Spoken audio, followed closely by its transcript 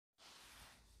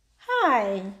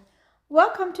Hi,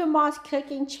 welcome to Mom's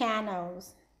Cooking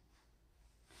Channels.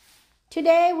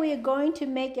 Today we are going to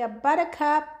make a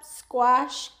buttercup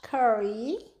squash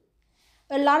curry.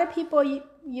 A lot of people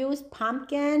use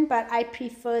pumpkin, but I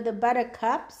prefer the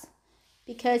buttercups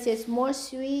because it's more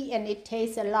sweet and it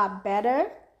tastes a lot better.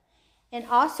 And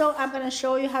also I'm going to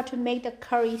show you how to make the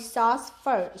curry sauce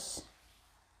first.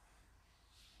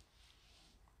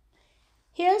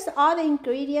 Here's all the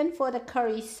ingredients for the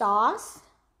curry sauce.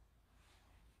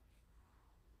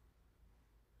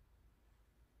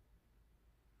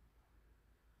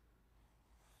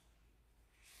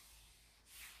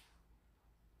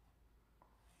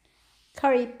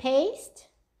 Curry paste,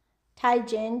 Thai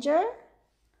ginger,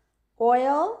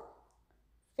 oil,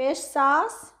 fish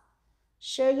sauce,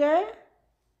 sugar,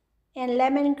 and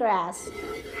lemongrass.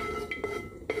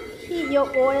 Heat your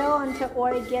oil until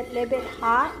oil gets a little bit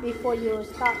hot before you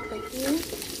start cooking.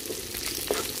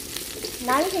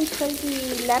 Now you can cook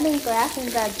the lemongrass and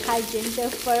the Thai ginger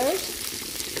first.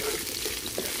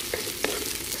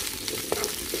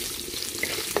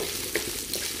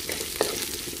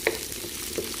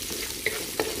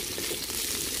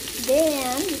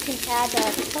 Then you can add the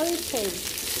curry paste.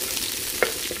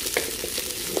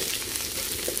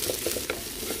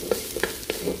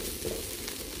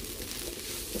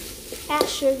 Add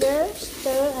sugar,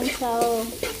 stir until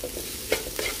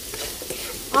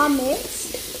all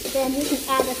mixed. Then you can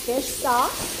add the fish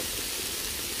sauce.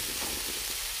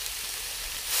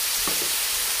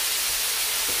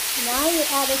 Now you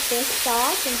add the fish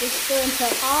sauce and just stir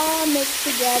until all mixed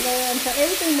together, until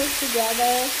everything mixed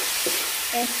together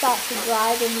and start to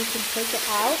dry, then you can take it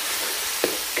out.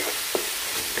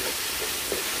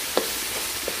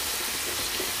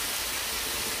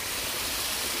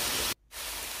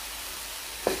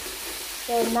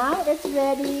 So now it's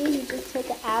ready. You just take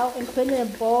it out and put it in a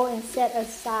bowl and set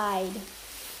aside.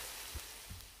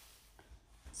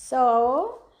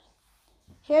 So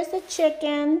here's the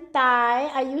chicken thigh.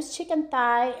 I use chicken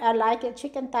thigh. I like it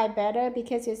chicken thigh better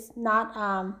because it's not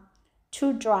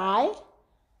too dry.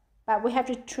 But we have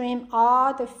to trim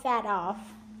all the fat off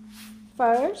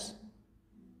first.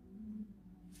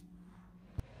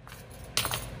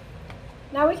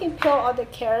 Now we can peel all the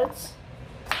carrots.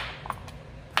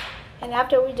 And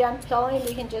after we're done peeling,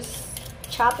 we can just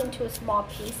chop into small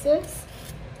pieces.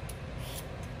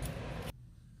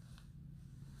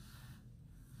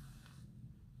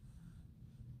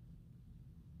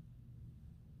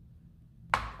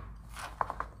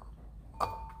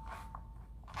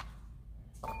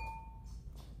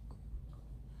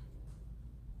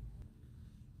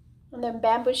 And then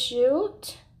bamboo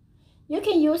shoot. You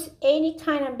can use any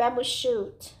kind of bamboo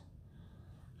shoot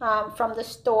from the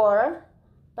store,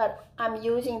 but I'm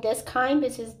using this kind.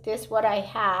 This is what I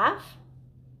have.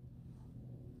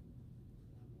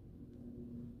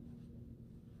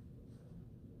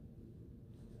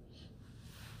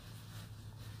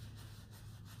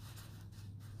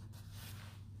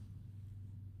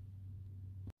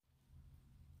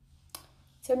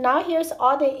 So now here's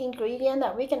all the ingredients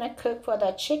that we're gonna cook for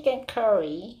the chicken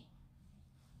curry.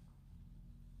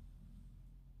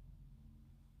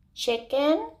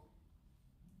 Chicken,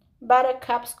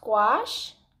 buttercup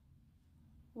squash,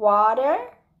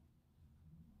 water,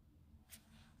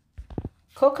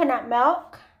 coconut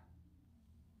milk,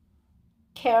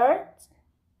 carrots,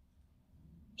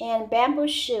 and bamboo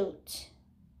shoot.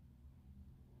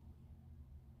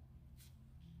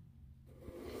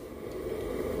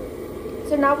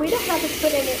 So now we don't have to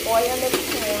put any oil in the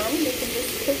pan. We can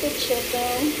just cook the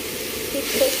chicken, keep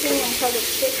cooking until the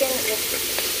chicken is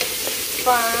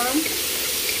firm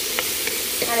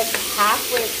and it's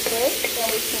halfway cooked.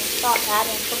 Then we can start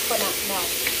adding coconut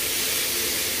milk.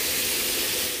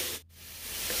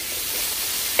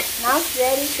 Now it's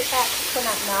ready to add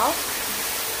coconut milk.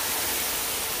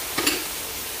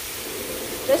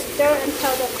 Just stir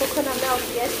until the coconut milk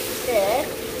gets thick.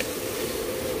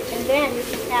 And then you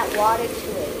can add water to it.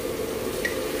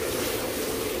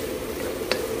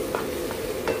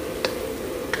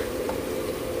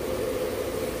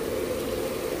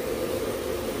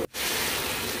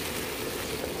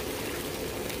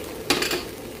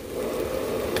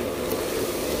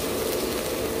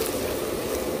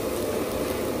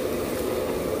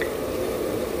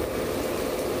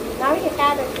 Now you can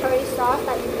add the curry sauce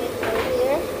that you made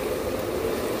earlier.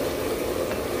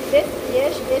 This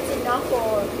dish is enough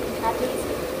for at least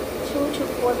 2 to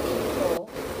 4 people.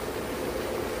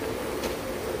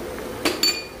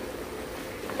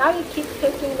 Now you keep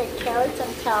cooking the carrots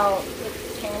until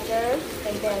it's tender,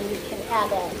 and then you can add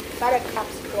the buttercup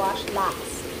squash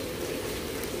last.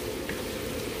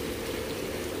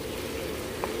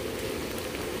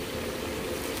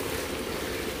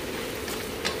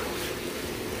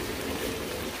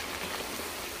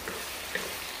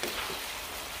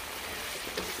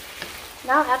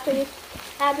 Now after you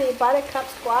have the buttercup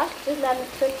squash, just let it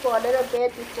cook for a little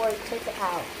bit before you take it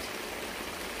out.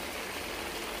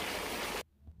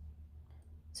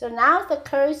 So now the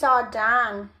curry's all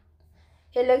done.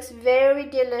 It looks very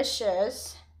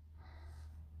delicious.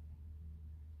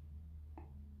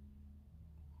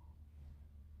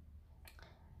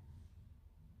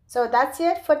 So that's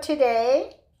it for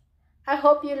today. I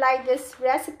hope you like this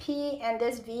recipe and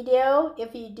this video.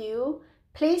 If you do,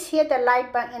 please hit the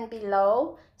like button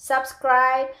below.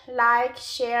 Subscribe, like,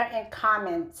 share, and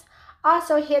comment.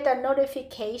 Also hit the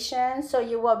notification so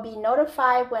you will be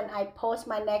notified when I post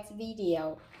my next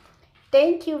video.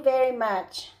 Thank you very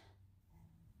much.